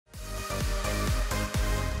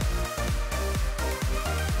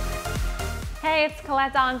Hey, it's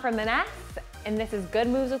Colette Dong from the Ness, and this is Good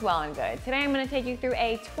Moves with Well+Good. Today I'm going to take you through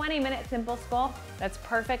a 20-minute simple sculpt that's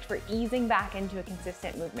perfect for easing back into a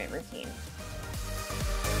consistent movement routine.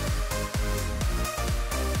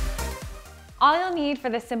 All you'll need for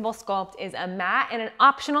this simple sculpt is a mat and an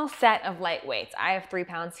optional set of light weights. I have 3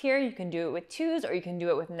 pounds here. You can do it with 2s or you can do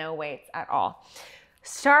it with no weights at all.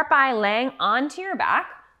 Start by laying onto your back,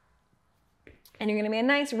 and you're going to be a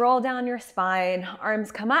nice roll down your spine.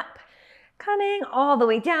 Arms come up, coming all the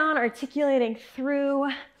way down, articulating through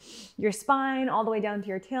your spine, all the way down to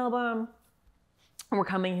your tailbone. And we're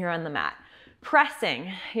coming here on the mat.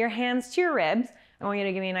 Pressing your hands to your ribs. I want you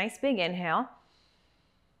to give me a nice big inhale.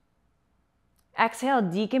 Exhale,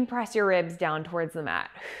 decompress your ribs down towards the mat.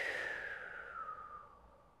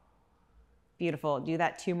 Beautiful. Do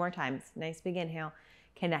that 2 more times. Nice big inhale.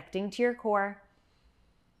 Connecting to your core.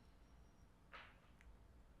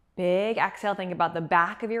 Big exhale. Think about the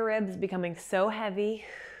back of your ribs becoming so heavy.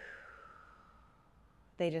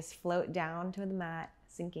 They just float down to the mat,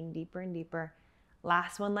 sinking deeper and deeper.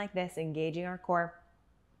 Last one like this, engaging our core.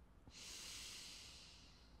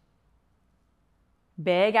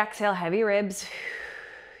 Big exhale, heavy ribs.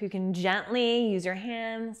 You can gently use your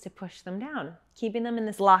hands to push them down, keeping them in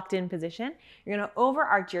this locked in position. You're gonna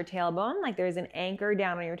overarch your tailbone like there's an anchor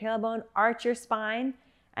down on your tailbone, arch your spine,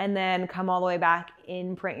 and then come all the way back,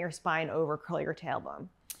 imprint your spine over, curl your tailbone.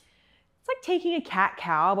 It's like taking a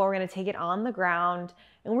cat-cow, but we're gonna take it on the ground,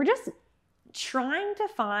 and we're just trying to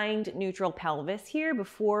find neutral pelvis here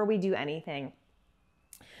before we do anything.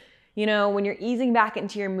 You know, when you're easing back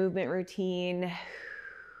into your movement routine,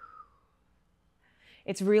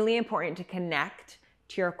 it's really important to connect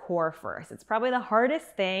to your core first. It's probably the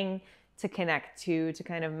hardest thing to connect to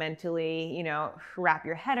kind of mentally, you know, wrap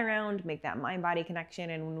your head around, make that mind-body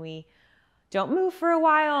connection. And when we don't move for a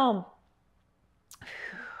while,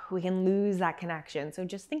 we can lose that connection. So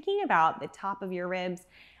just thinking about the top of your ribs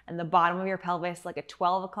and the bottom of your pelvis like a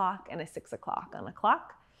 12 o'clock and a 6 o'clock on the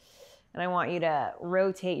clock. And I want you to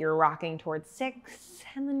rotate your rocking towards 6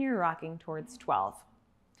 and then you're rocking towards 12.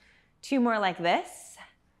 2 more like this.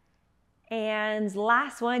 And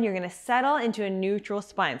last one, you're gonna settle into a neutral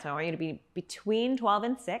spine. So I want you to be between 12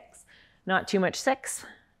 and 6, not too much 6,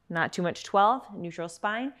 not too much 12, neutral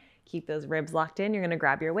spine. Keep those ribs locked in. You're gonna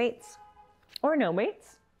grab your weights or no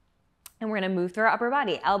weights. And we're gonna move through our upper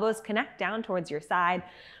body. Elbows connect down towards your side.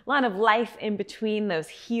 A lot of life in between those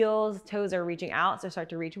heels. Toes are reaching out, so start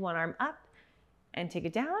to reach one arm up and take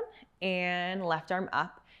it down, and left arm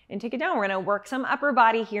up and take it down. We're gonna work some upper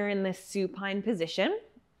body here in this supine position.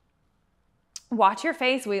 Watch your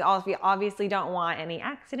face. We obviously don't want any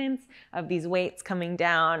accidents of these weights coming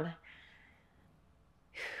down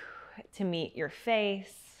to meet your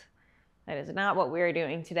face. That is not what we're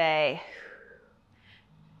doing today.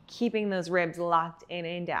 Keeping those ribs locked in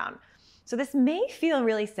and down. So this may feel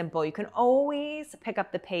really simple. You can always pick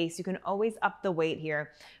up the pace. You can always up the weight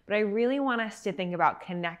here. But I really want us to think about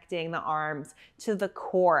connecting the arms to the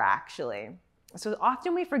core actually. So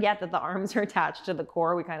often we forget that the arms are attached to the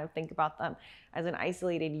core. We kind of think about them as an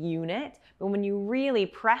isolated unit. But when you really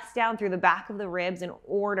press down through the back of the ribs in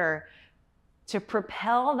order to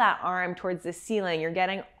propel that arm towards the ceiling, you're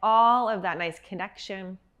getting all of that nice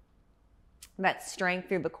connection, that strength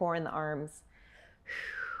through the core and the arms,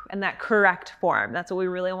 and that correct form. That's what we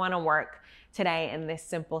really want to work today in this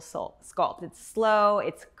simple sculpt. It's slow,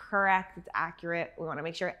 it's correct, it's accurate. We want to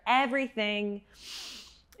make sure everything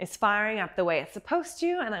is firing up the way it's supposed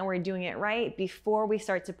to, and that we're doing it right before we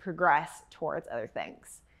start to progress towards other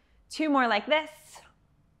things. 2 more like this.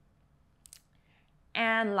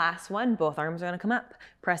 And last one, both arms are gonna come up.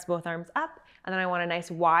 Press both arms up, and then I want a nice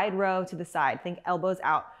wide row to the side. Think elbows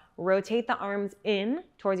out. Rotate the arms in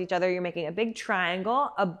towards each other. You're making a big triangle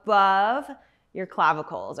above your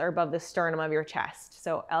clavicles or above the sternum of your chest.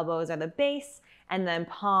 So elbows are the base, and then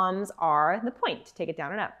palms are the point. Take it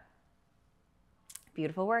down and up.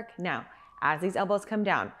 Beautiful work. Now, as these elbows come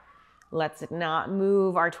down, let's not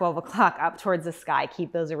move our 12 o'clock up towards the sky.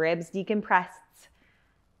 Keep those ribs decompressed.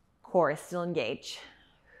 Core is still engaged.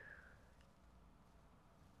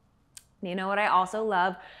 You know what I also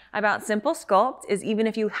love about simple sculpt is even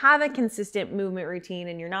if you have a consistent movement routine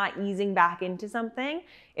and you're not easing back into something,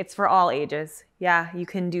 it's for all ages. Yeah, you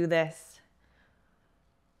can do this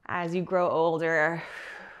as you grow older.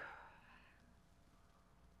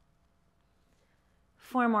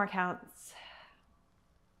 4 more counts.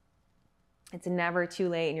 It's never too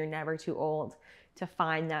late and you're never too old to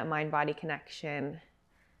find that mind-body connection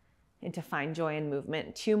and to find joy in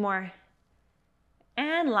movement. 2 more.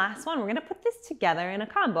 And last one, we're gonna put this together in a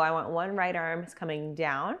combo. I want one right arm is coming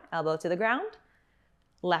down, elbow to the ground.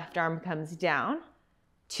 Left arm comes down.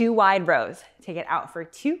 2 wide rows. Take it out for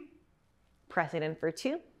 2. Press it in for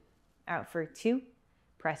 2. Out for 2.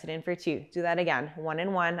 Press it in for 2. Do that again. 1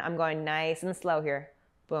 and 1. I'm going nice and slow here.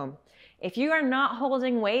 Boom. If you are not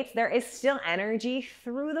holding weights, there is still energy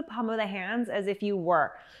through the palm of the hands as if you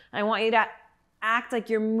were. I want you to act like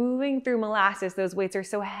you're moving through molasses. Those weights are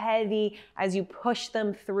so heavy as you push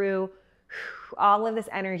them through. All of this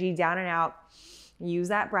energy down and out. Use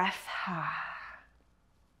that breath.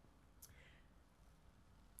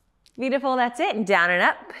 Beautiful, that's it. Down and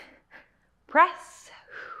up. Press.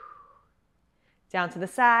 Down to the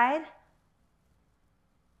side.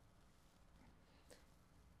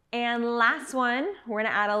 And last one, we're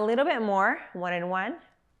gonna add a little bit more, 1 and 1.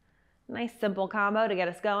 Nice simple combo to get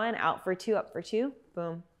us going. Out for 2, up for 2,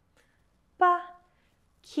 boom. Ba.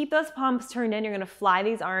 Keep those palms turned in. You're gonna fly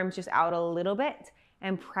these arms just out a little bit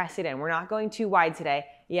and press it in. We're not going too wide today.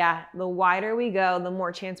 Yeah, the wider we go, the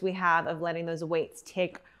more chance we have of letting those weights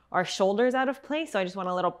take our shoulders out of place. So I just want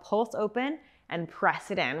a little pulse open and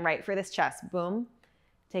press it in, right for this chest, boom.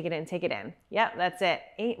 Take it in, take it in. Yep, that's it.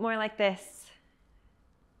 8 more like this.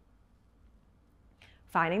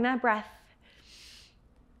 Finding that breath,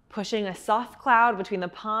 pushing a soft cloud between the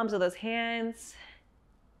palms of those hands.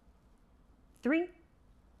 3,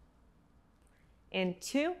 and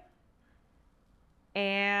 2,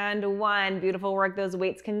 and 1. Beautiful work. Those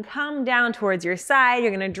weights can come down towards your side.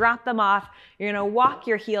 You're gonna drop them off. You're gonna walk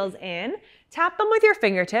your heels in. Tap them with your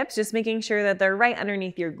fingertips, just making sure that they're right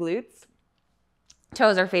underneath your glutes.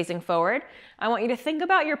 Toes are facing forward. I want you to think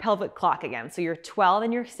about your pelvic clock again. So your 12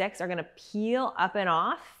 and your 6 are gonna peel up and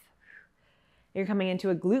off. You're coming into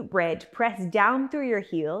a glute bridge. Press down through your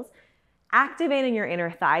heels, activating your inner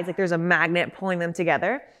thighs like there's a magnet pulling them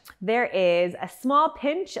together. There is a small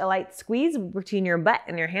pinch, a light squeeze between your butt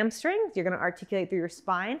and your hamstrings. You're gonna articulate through your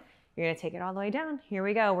spine. You're gonna take it all the way down. Here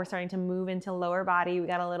we go. We're starting to move into lower body. We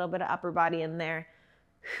got a little bit of upper body in there.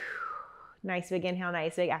 Nice big inhale,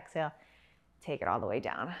 nice big exhale. Take it all the way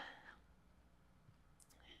down.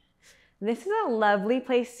 This is a lovely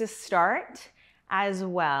place to start as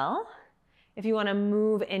well. If you want to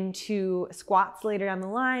move into squats later down the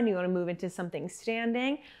line, you want to move into something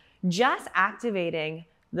standing, just activating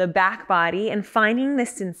the back body and finding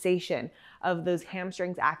this sensation of those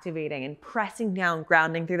hamstrings activating and pressing down,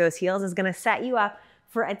 grounding through those heels is going to set you up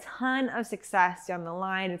for a ton of success down the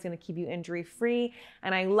line. It's gonna keep you injury free.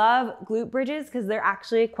 And I love glute bridges because they're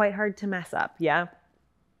actually quite hard to mess up, yeah?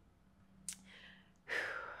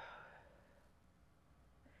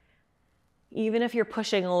 Even if you're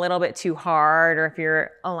pushing a little bit too hard or if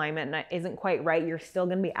your alignment isn't quite right, you're still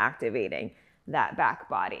gonna be activating that back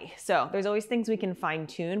body. So there's always things we can fine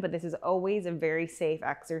tune, but this is always a very safe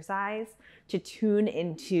exercise to tune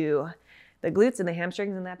into the glutes and the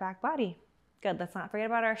hamstrings and that back body. Good, let's not forget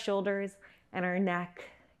about our shoulders and our neck.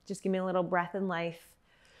 Just give me a little breath and life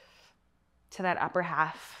to that upper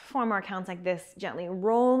half. 4 more counts like this, gently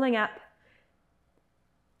rolling up,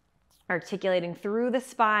 articulating through the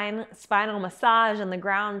spine, spinal massage on the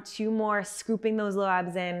ground. 2 more, scooping those low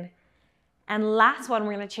abs in. And last one,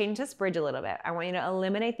 we're gonna change this bridge a little bit. I want you to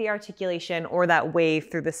eliminate the articulation or that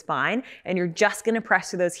wave through the spine, and you're just gonna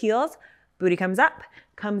press through those heels. Booty comes up,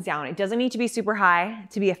 comes down. It doesn't need to be super high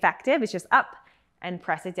to be effective. It's just up and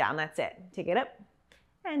press it down. That's it. Take it up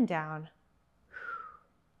and down.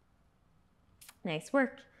 Nice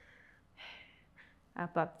work.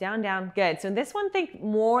 Up, up, down, down. Good. So this one, think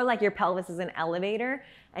more like your pelvis is an elevator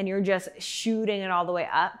and you're just shooting it all the way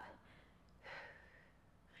up,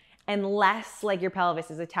 and less like your pelvis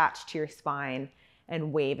is attached to your spine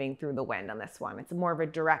and waving through the wind on this one. It's more of a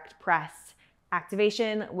direct press.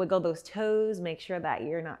 Activation, wiggle those toes, make sure that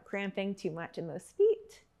you're not cramping too much in those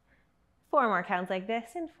feet. 4 more counts like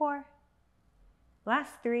this, and 4.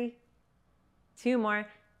 Last 3, 2 more,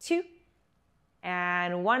 2,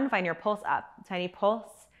 and 1. Find your pulse up, tiny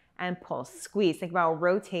pulse and pulse. Squeeze, think about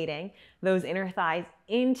rotating those inner thighs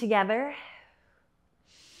in together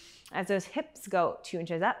as those hips go 2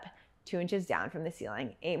 inches up, 2 inches down from the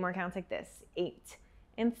ceiling. 8 more counts like this, 8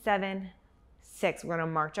 and 7, 6. We're gonna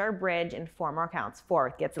march our bridge in 4 more counts.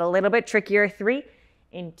 4, gets it a little bit trickier. 3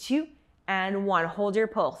 and 2 and 1. Hold your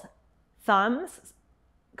pulse. Thumbs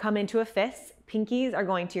come into a fist. Pinkies are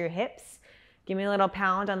going to your hips. Give me a little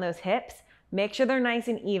pound on those hips. Make sure they're nice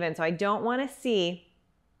and even. So I don't wanna see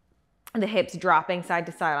the hips dropping side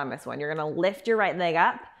to side on this one. You're gonna lift your right leg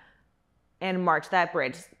up and march that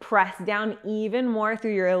bridge. Press down even more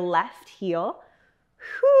through your left heel.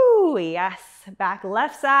 Whew, yes, back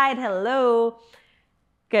left side, hello.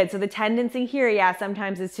 Good. So the tendency here, yeah,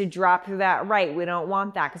 sometimes is to drop through that right. We don't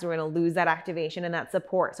want that because we're going to lose that activation and that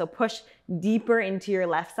support. So push deeper into your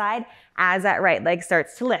left side as that right leg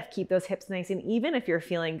starts to lift. Keep those hips nice and even if you're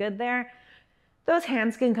feeling good there. Those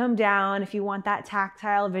hands can come down. If you want that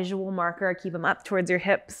tactile visual marker, keep them up towards your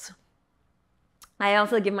hips. I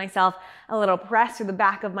also give myself a little press through the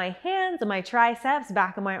back of my hands and my triceps,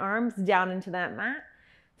 back of my arms, down into that mat.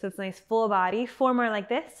 So it's nice full body. 4 more like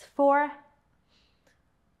this. 4.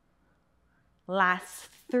 Last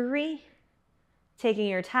 3. Taking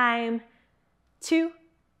your time. 2.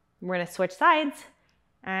 We're going to switch sides.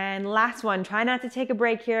 And last one, try not to take a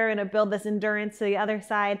break here. We're going to build this endurance to the other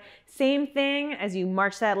side. Same thing as you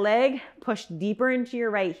march that leg, push deeper into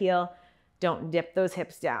your right heel. Don't dip those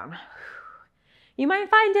hips down. You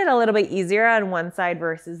might find it a little bit easier on one side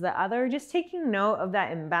versus the other, just taking note of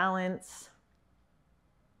that imbalance.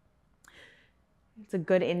 It's a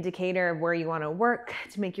good indicator of where you want to work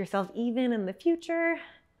to make yourself even in the future.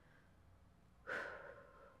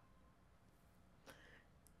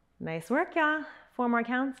 Nice work, y'all. 4 more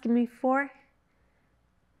counts. Give me 4.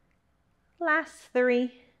 Last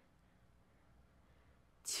 3.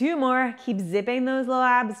 2 more. Keep zipping those low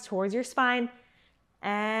abs towards your spine.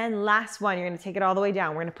 And last one, you're going to take it all the way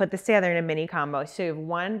down. We're going to put this together in a mini combo. So you have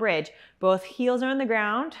one bridge. Both heels are on the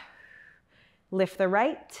ground. Lift the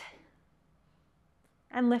right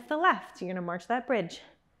and lift the left. You're going to march that bridge.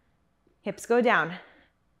 Hips go down.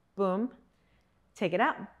 Boom. Take it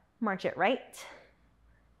up. March it right.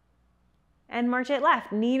 And march it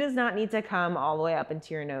left. Knee does not need to come all the way up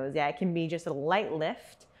into your nose. Yeah, it can be just a light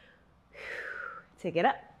lift. Take it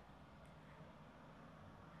up.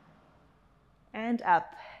 And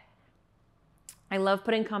up. I love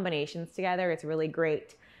putting combinations together. It's really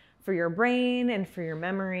great for your brain and for your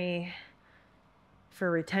memory,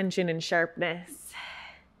 for retention and sharpness.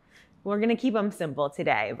 We're gonna keep them simple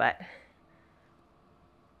today, but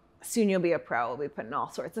soon you'll be a pro. We'll be putting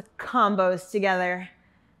all sorts of combos together.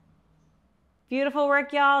 Beautiful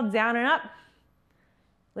work, y'all. Down and up.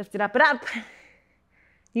 Lift it up and up.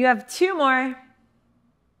 You have 2 more.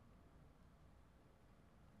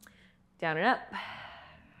 Down and up.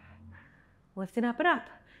 Lift it up and up.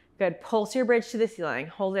 Good. Pulse your bridge to the ceiling.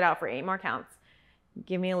 Hold it out for 8 more counts.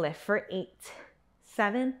 Give me a lift for 8,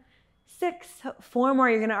 7, 6, 4 more.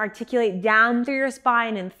 You're going to articulate down through your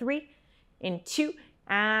spine in 3, in 2,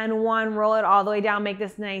 and 1. Roll it all the way down. Make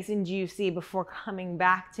this nice and juicy before coming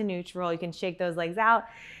back to neutral. You can shake those legs out.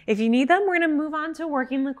 If you need them, we're going to move on to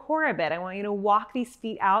working the core a bit. I want you to walk these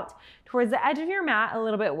feet out towards the edge of your mat a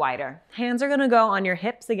little bit wider. Hands are going to go on your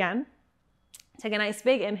hips again. Take a nice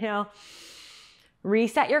big inhale.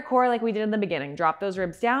 Reset your core like we did in the beginning. Drop those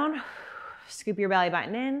ribs down. Scoop your belly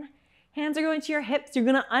button in. Hands are going to your hips. You're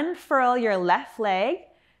going to unfurl your left leg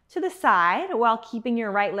to the side while keeping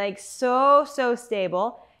your right leg so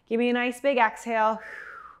stable. Give me a nice big exhale.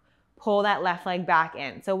 Pull that left leg back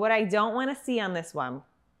in. So what I don't want to see on this one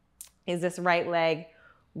is this right leg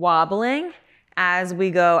wobbling as we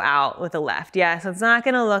go out with the left. Yeah, so it's not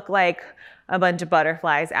going to look like a bunch of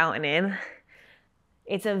butterflies out and in.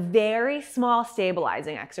 It's a very small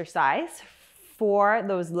stabilizing exercise for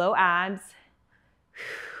those low abs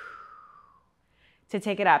to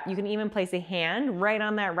take it up. You can even place a hand right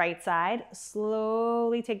on that right side.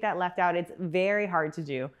 Slowly take that left out. It's very hard to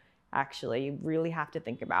do, actually. You really have to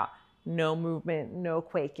think about no movement, no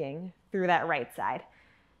quaking through that right side.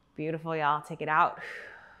 Beautiful, y'all. Take it out.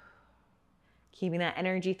 Keeping that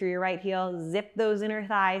energy through your right heel. Zip those inner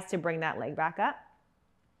thighs to bring that leg back up.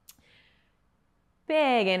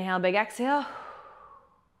 Big inhale, big exhale.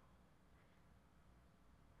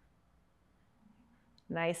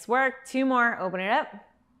 Nice work. 2 more. Open it up.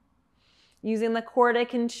 Using the core to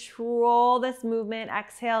control this movement.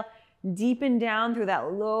 Exhale. Deepen down through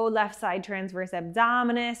that low left side transverse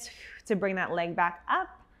abdominis to bring that leg back up.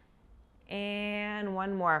 And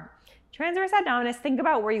 1 more. Transverse abdominis, think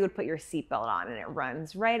about where you would put your seatbelt on, and it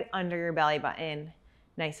runs right under your belly button,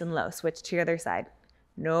 nice and low. Switch to your other side.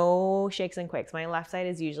 No shakes and quakes. My left side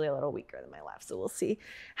is usually a little weaker than my left, so we'll see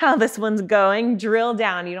how this one's going. Drill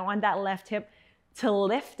down. You don't want that left hip to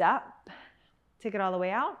lift up. Take it all the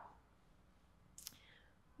way out.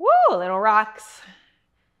 Woo, little rocks.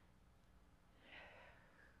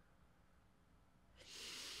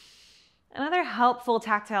 Another helpful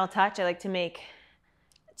tactile touch, I like to make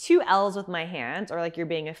 2 L's with my hands, or like you're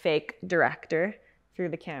being a fake director through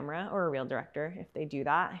the camera, or a real director if they do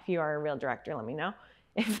that. If you are a real director, let me know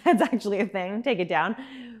if that's actually a thing. Take it down.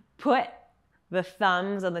 Put the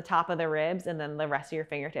thumbs on the top of the ribs and then the rest of your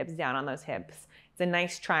fingertips down on those hips. It's a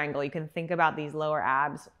nice triangle. You can think about these lower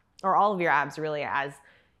abs, or all of your abs really, as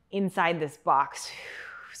inside this box.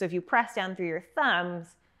 So if you press down through your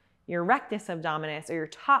thumbs, your rectus abdominis, or your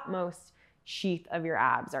topmost sheath of your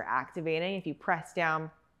abs are activating. If you press down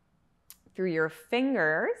through your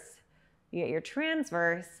fingers, you get your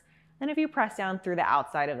transverse. And if you press down through the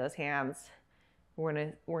outside of those hands,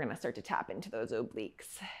 we're gonna start to tap into those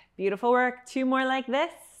obliques. Beautiful work. 2 more like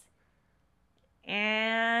this.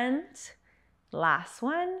 And last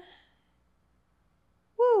one.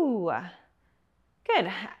 Woo.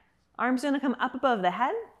 Good. Arms gonna come up above the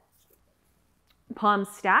head. Palms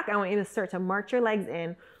stack. I want you to start to march your legs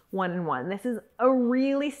in 1 and 1. This is a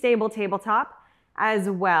really stable tabletop as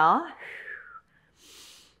well.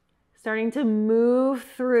 Starting to move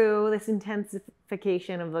through this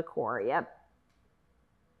intensification of the core. Yep.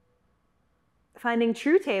 Finding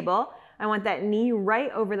true table. I want that knee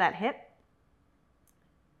right over that hip.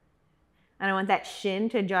 And I want that shin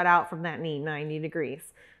to jut out from that knee 90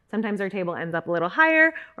 degrees. Sometimes our table ends up a little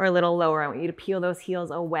higher or a little lower. I want you to peel those heels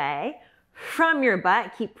away from your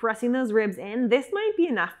butt. Keep pressing those ribs in. This might be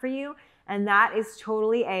enough for you, and that is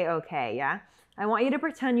totally a-okay, yeah? I want you to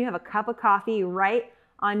pretend you have a cup of coffee right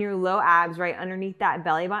on your low abs, right underneath that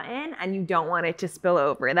belly button, and you don't want it to spill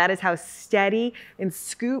over. That is how steady and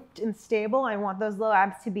scooped and stable I want those low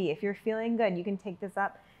abs to be. If you're feeling good, you can take this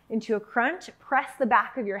up into a crunch, press the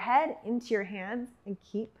back of your head into your hands, and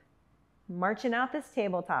keep marching out this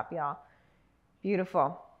tabletop, y'all.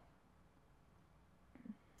 Beautiful.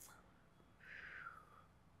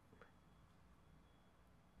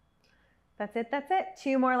 That's it, that's it.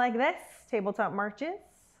 2 more like this, tabletop marches.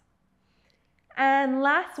 And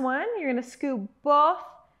last one, you're gonna scoop both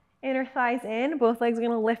inner thighs in. Both legs are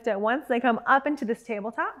gonna lift at once. They come up into this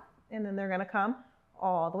tabletop, and then they're gonna come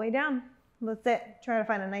all the way down. That's it. Try to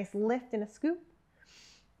find a nice lift and a scoop.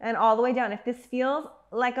 And all the way down. If this feels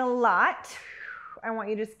like a lot, I want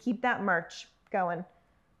you to just keep that march going.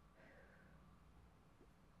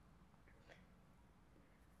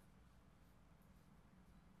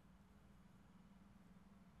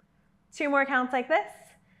 Two more counts like this.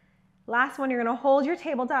 Last one, you're gonna hold your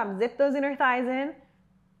tabletop, zip those inner thighs in.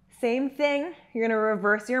 Same thing, you're gonna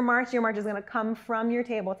reverse your march. Your march is gonna come from your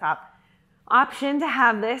tabletop. Option to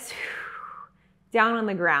have this down on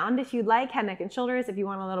the ground if you'd like, head, neck, and shoulders. If you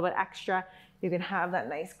want a little bit extra, you can have that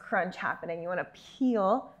nice crunch happening. You wanna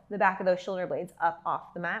peel the back of those shoulder blades up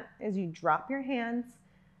off the mat as you drop your hands.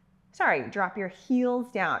 Drop your heels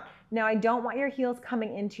down. Now, I don't want your heels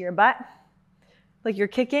coming into your butt. Like you're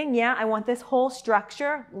kicking, yeah, I want this whole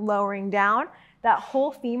structure lowering down. That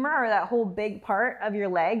whole femur, or that whole big part of your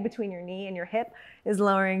leg between your knee and your hip, is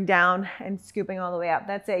lowering down and scooping all the way up.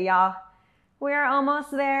 That's it, y'all. We're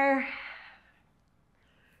almost there.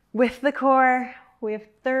 With the core, we have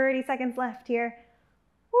 30 seconds left here.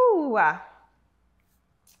 Woo!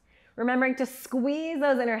 Remembering to squeeze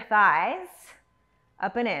those inner thighs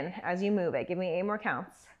up and in as you move it. Give me 8 more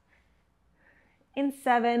counts. In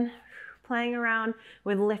 7, playing around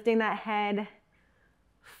with lifting that head.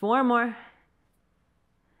 4 more.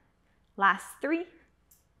 Last 3.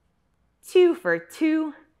 2 for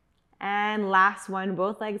 2. And last one,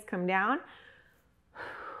 both legs come down.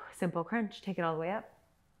 Simple crunch, take it all the way up.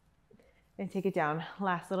 And take it down.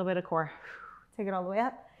 Last little bit of core. Take it all the way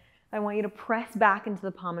up. I want you to press back into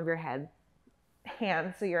the palm of your hand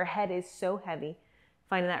so your head is so heavy.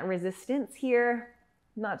 Finding that resistance here,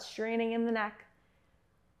 not straining in the neck.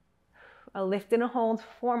 A lift and a hold,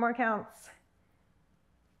 4 more counts.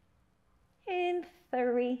 In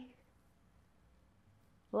 3.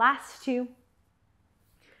 Last 2.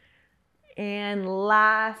 And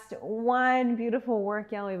last 1. Beautiful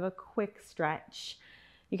work, y'all. We have a quick stretch.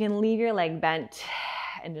 You can leave your leg bent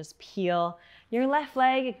and just peel your left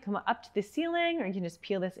leg. It can come up to the ceiling, or you can just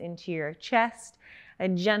peel this into your chest. A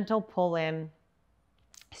gentle pull in,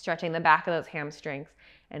 stretching the back of those hamstrings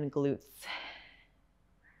and glutes.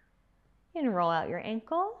 You can roll out your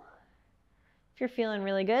ankle. If you're feeling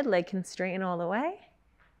really good, leg can straighten all the way.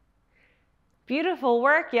 Beautiful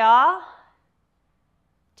work, y'all.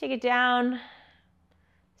 Take it down.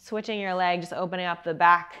 Switching your leg, just opening up the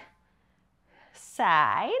back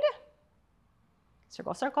side.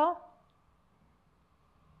 Circle, circle.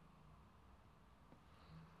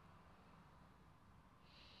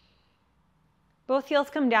 Both heels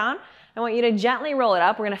come down. I want you to gently roll it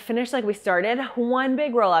up. We're gonna finish like we started. 1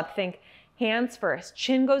 big roll up. Think hands first.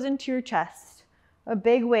 Chin goes into your chest. A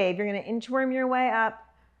big wave. You're gonna inchworm your way up.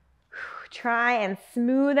 Try and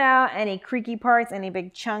smooth out any creaky parts, any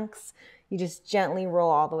big chunks. You just gently roll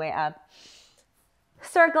all the way up.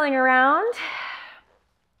 Circling around.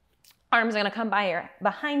 Arms are gonna come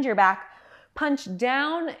behind your back. Punch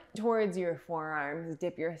down towards your forearms.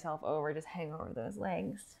 Dip yourself over. Just hang over those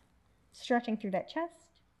legs. Stretching through that chest.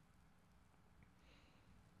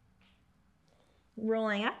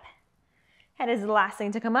 rolling up. Head is the last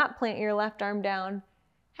thing to come up. Plant your left arm down.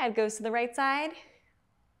 Head goes to the right side.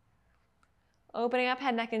 Opening up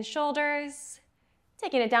head, neck, and shoulders.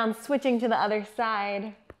 Taking it down, switching to the other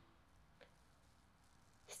side.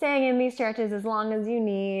 Staying in these stretches as long as you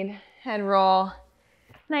need. Head roll.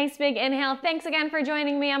 Nice big inhale. Thanks again for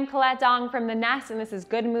joining me. I'm Colette Dong from the Ness, and this is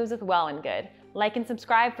Good Moves with Well+Good. Like and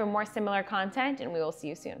subscribe for more similar content, and we will see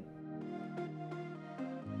you soon.